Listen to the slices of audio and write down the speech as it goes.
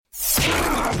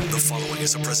The following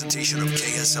is a presentation of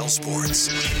KSL Sports.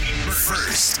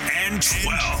 First and 12.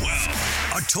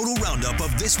 A total roundup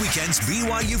of this weekend's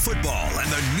BYU football and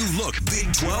the new look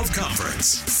Big 12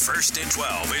 Conference. First and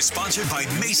 12 is sponsored by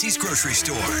Macy's Grocery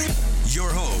Store. Your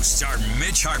hosts are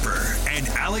Mitch Harper and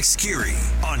Alex Kirry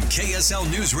on KSL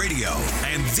News Radio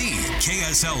and the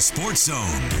KSL Sports Zone.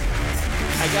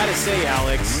 I gotta say,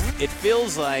 Alex, it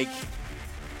feels like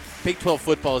Big 12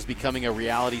 football is becoming a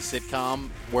reality sitcom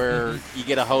where you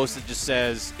get a host that just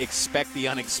says, expect the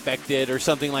unexpected or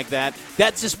something like that.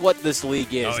 That's just what this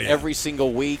league is every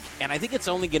single week. And I think it's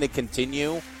only going to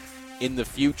continue in the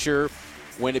future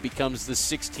when it becomes the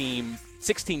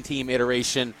 16-team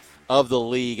iteration of the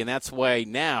league. And that's why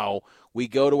now we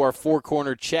go to our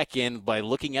four-corner check-in by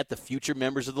looking at the future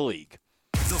members of the league.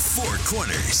 The Four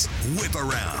Corners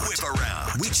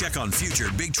Whiparound. We check on future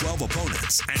Big 12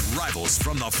 opponents and rivals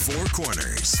from the Four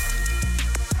Corners.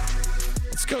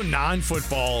 Let's go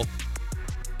non-football,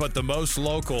 but the most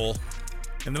local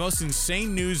and the most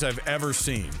insane news I've ever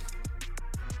seen.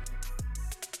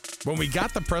 When we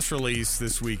got the press release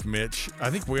this week, Mitch, I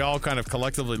think we all kind of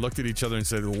collectively looked at each other and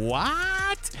said,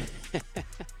 "What?"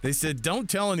 They said, "Don't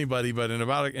tell anybody, but in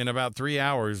about 3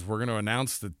 hours, we're going to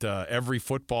announce that every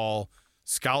football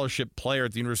scholarship player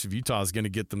at the University of Utah is going to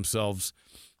get themselves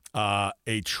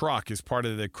a truck as part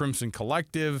of the Crimson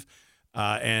Collective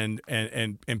and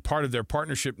part of their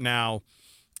partnership now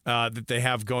that they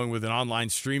have going with an online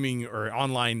streaming or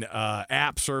online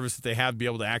app service that they have to be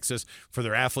able to access for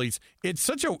their athletes. It's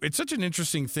such an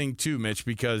interesting thing too, Mitch,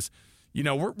 because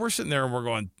we're sitting there and we're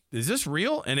going, is this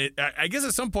real? And I guess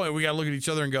at some point we got to look at each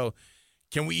other and go,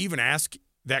 can we even ask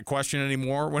that question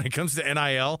anymore when it comes to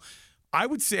NIL? I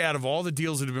would say out of all the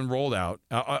deals that have been rolled out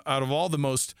of all the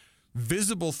most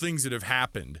visible things that have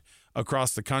happened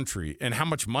across the country and how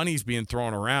much money is being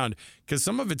thrown around, because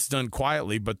some of it's done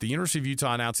quietly, but the University of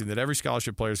Utah announcing that every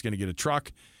scholarship player is going to get a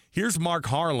truck. Here's Mark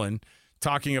Harlan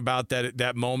talking about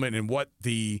that moment and what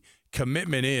the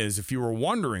commitment is. If you were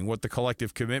wondering what the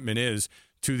collective commitment is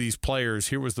to these players,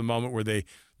 here was the moment where they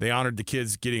honored the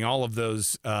kids getting all of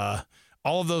those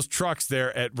trucks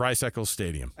there at Rice-Eccles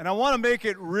Stadium. And I want to make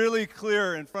it really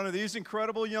clear in front of these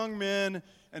incredible young men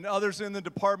and others in the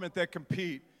department that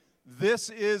compete. This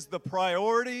is the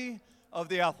priority of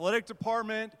the athletic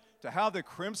department, to have the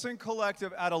Crimson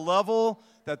Collective at a level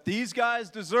that these guys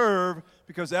deserve,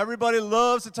 because everybody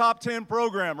loves the top 10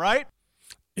 program, right?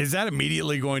 Is that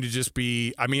immediately going to just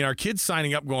be, are kids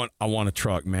signing up going, I want a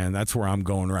truck, man. That's where I'm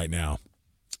going right now.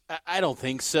 I don't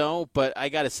think so, but I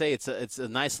got to say it's a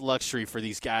nice luxury for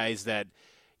these guys that,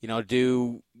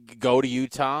 do go to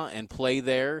Utah and play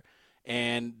there,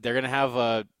 and they're going to have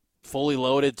a fully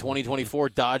loaded 2024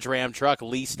 Dodge Ram truck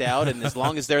leased out, and as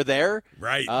long as they're there,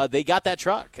 right, they got that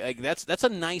truck. That's a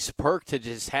nice perk to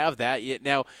just have that.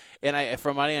 Now, and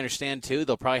from what I understand too,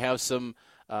 they'll probably have some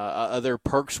other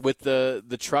perks with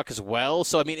the truck as well.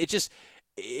 So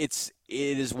it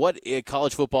is what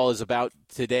college football is about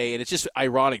today, and it's just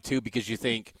ironic too, because you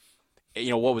think,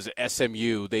 what was it,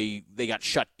 SMU? They got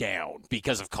shut down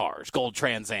because of cars, gold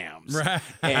Trans Ams, right.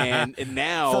 and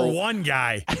now for one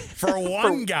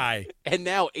guy, and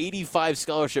now 85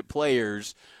 scholarship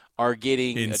players are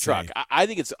getting Insane. A truck. I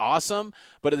think it's awesome,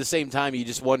 but at the same time, you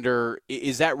just wonder,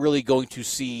 is that really going to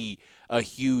see a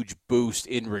huge boost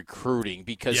in recruiting?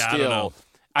 Because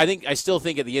I still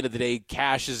think at the end of the day,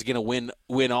 cash is going to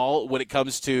win all when it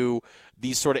comes to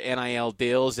these sort of NIL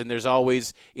deals. And there's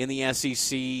always in the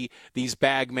SEC these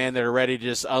bag men that are ready to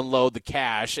just unload the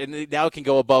cash, and now it can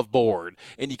go above board,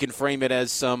 and you can frame it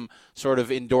as some sort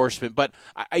of endorsement. But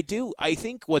I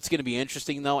think what's going to be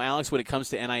interesting, though, Alex, when it comes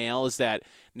to NIL, is that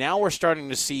now we're starting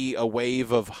to see a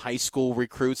wave of high school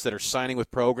recruits that are signing with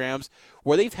programs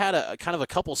where they've had a kind of a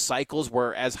couple cycles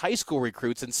where, as high school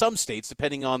recruits in some states,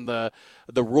 depending on the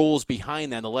rules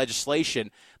behind that and the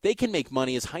legislation, they can make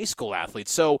money as high school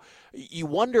athletes. So you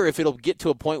wonder if it'll get to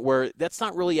a point where that's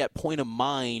not really at point of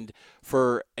mind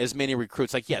for as many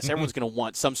recruits. Like, yes, everyone's going to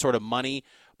want some sort of money,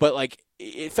 but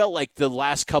it felt like the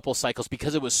last couple cycles,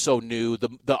 because it was so new,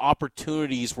 the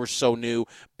opportunities were so new,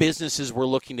 businesses were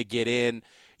looking to get in.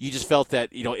 You just felt that,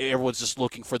 everyone's just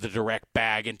looking for the direct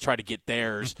bag and try to get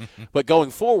theirs. But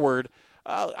going forward,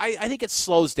 I think it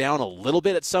slows down a little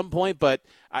bit at some point. But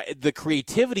the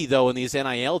creativity, though, in these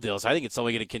NIL deals, I think it's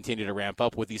only going to continue to ramp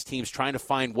up with these teams trying to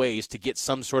find ways to get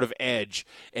some sort of edge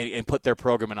and put their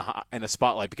program in a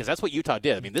spotlight, because that's what Utah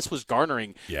did. This was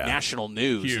garnering national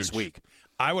news this week.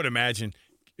 I would imagine.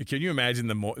 Can you imagine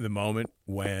the moment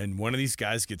when one of these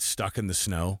guys gets stuck in the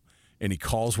snow and he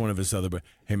calls one of his other,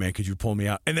 hey man, could you pull me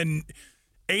out? And then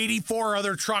 84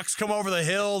 other trucks come over the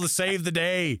hill to save the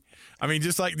day. I mean,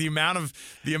 just like the amount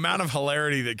of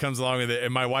hilarity that comes along with it.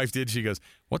 And my wife did. She goes,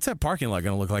 "What's that parking lot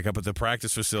going to look like up at the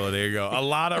practice facility?" There you go. A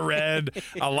lot of red,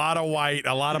 a lot of white,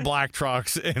 a lot of black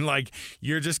trucks, and like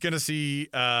you're just going to see.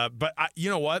 But you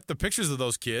know what? The pictures of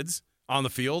those kids on the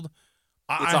field.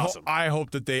 Awesome. I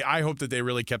hope that they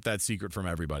really kept that secret from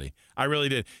everybody. I really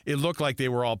did. It looked like they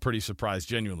were all pretty surprised,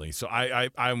 genuinely. So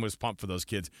I was pumped for those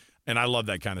kids, and I love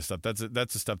that kind of stuff. That's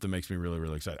the stuff that makes me really,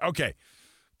 really excited. Okay.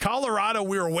 Colorado,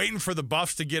 we were waiting for the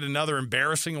Buffs to get another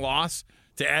embarrassing loss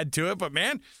to add to it. But,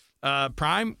 man,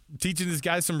 Prime teaching these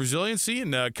guys some resiliency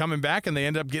and coming back, and they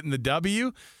end up getting the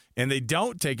W. And they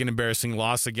don't take an embarrassing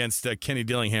loss against Kenny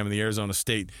Dillingham and the Arizona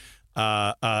State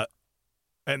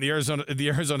and the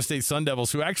Arizona State Sun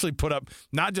Devils, who actually put up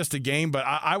not just a game, but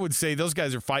I would say those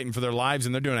guys are fighting for their lives,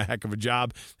 and they're doing a heck of a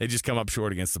job. They just come up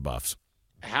short against the Buffs.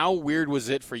 How weird was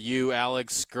it for you,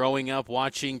 Alex, growing up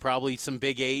watching probably some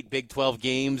Big 8, Big 12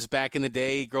 games back in the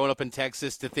day, growing up in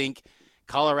Texas, to think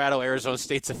Colorado, Arizona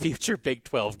State's a future Big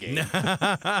 12 game?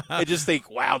 I just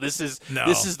think, wow, this is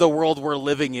the world we're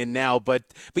living in now. But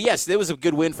yes, it was a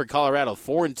good win for Colorado.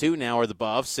 4-2 now are the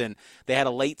Buffs, and they had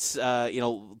a late,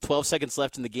 12 seconds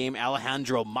left in the game.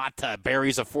 Alejandro Mata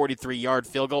buries a 43-yard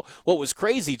field goal. What was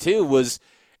crazy too was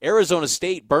Arizona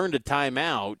State burned a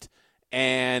timeout.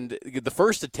 And the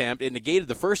first attempt, it negated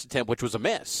the first attempt, which was a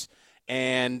miss.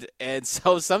 And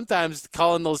so sometimes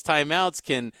calling those timeouts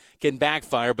can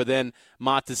backfire, but then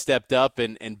Mata stepped up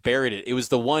and buried it. It was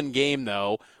the one game,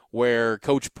 though, where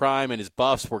Coach Prime and his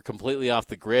Buffs were completely off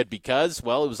the grid because,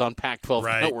 well, it was on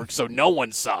Pac-12 Network, so no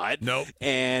one saw it. Nope.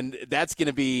 And that's going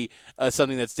to be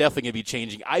something that's definitely going to be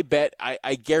changing.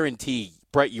 I guarantee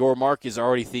Brett Yormark is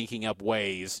already thinking up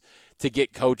ways to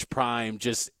get Coach Prime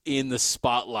just in the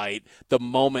spotlight the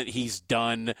moment he's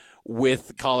done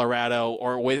with Colorado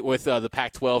or with the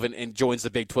Pac-12 and joins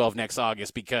the Big 12 next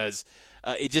August, because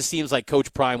it just seems like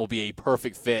Coach Prime will be a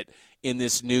perfect fit in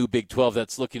this new Big 12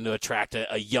 that's looking to attract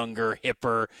a younger,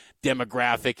 hipper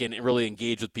demographic and really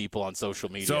engage with people on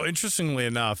social media. So interestingly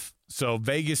enough,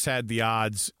 Vegas had the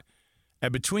odds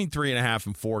at between 3.5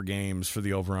 and 4 games for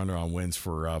the over/under on wins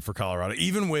for Colorado,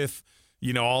 even with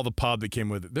all the pub that came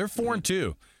with it. They're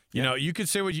 4-2. You could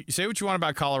say what you want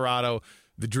about Colorado,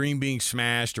 the dream being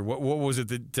smashed, or what was it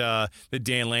that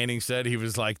Dan Lanning said? He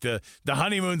was like, the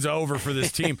honeymoon's over for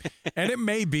this team. And it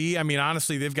may be. I mean,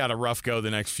 honestly, they've got a rough go the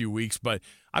next few weeks, but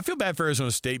I feel bad for Arizona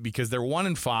State because they're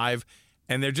 1-5,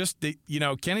 and they're just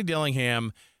Kenny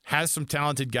Dillingham has some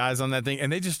talented guys on that thing,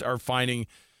 and they just are finding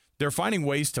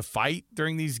ways to fight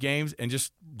during these games, and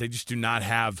they just do not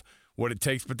have what it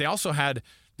takes. But they also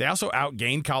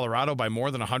outgained Colorado by more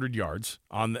than 100 yards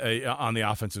on the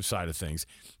offensive side of things.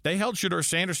 They held Shedeur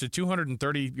Sanders to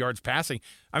 230 yards passing.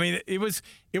 I mean, it was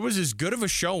as good of a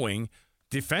showing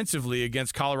defensively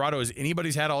against Colorado as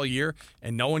anybody's had all year,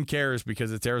 and no one cares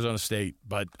because it's Arizona State.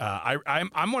 But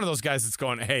I'm one of those guys that's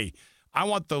going, hey, I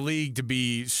want the league to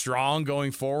be strong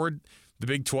going forward, the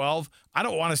Big 12. I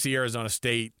don't want to see Arizona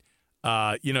State,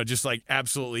 just like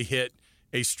absolutely hit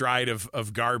a stride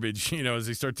of garbage, as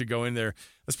they start to go in there,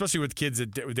 especially with kids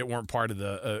that weren't part of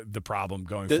the problem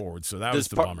going forward. So that was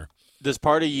the bummer. Does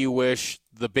part of you wish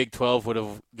the Big 12 would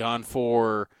have gone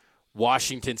for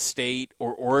Washington State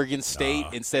or Oregon State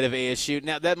instead of ASU?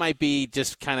 Now, that might be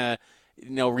just kind of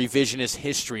revisionist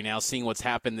history now, seeing what's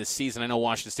happened this season. I know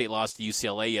Washington State lost to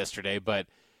UCLA yesterday, but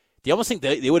do you almost think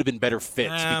they would have been better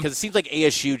fits? Because it seems like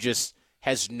ASU just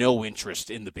has no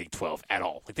interest in the Big 12 at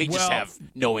all. Like they just have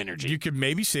no energy. You could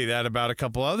maybe say that about a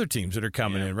couple other teams that are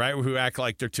coming in, right, who act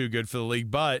like they're too good for the league.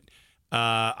 But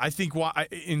I think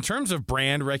in terms of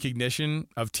brand recognition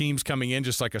of teams coming in,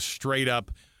 just like a straight-up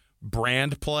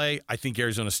brand play, I think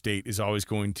Arizona State is always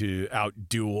going to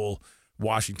out-duel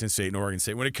Washington State and Oregon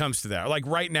State when it comes to that. Like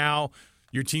right now,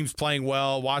 your team's playing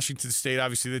well. Washington State,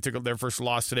 obviously, they took their first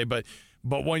loss today, but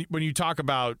when you talk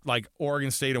about like Oregon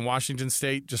State and Washington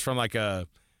State, just from like if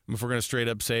we're going to straight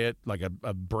up say it, like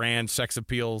a brand sex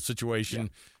appeal situation,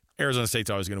 Arizona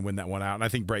State's always going to win that one out. And I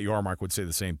think Brett Yormark would say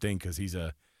the same thing because he's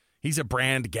a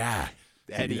brand guy.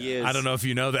 That he is. I don't know if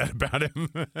you know that about him.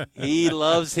 He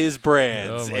loves his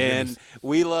brands, and goodness.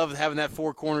 We love having that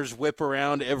Four Corners whip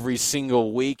around every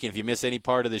single week. And if you miss any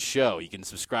part of the show, you can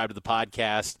subscribe to the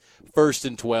podcast First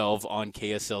and 12 on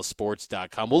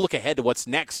KSLSports.com. We'll look ahead to what's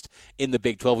next in the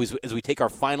Big 12 as we take our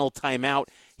final timeout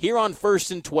here on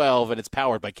First and 12, and it's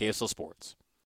powered by KSL Sports.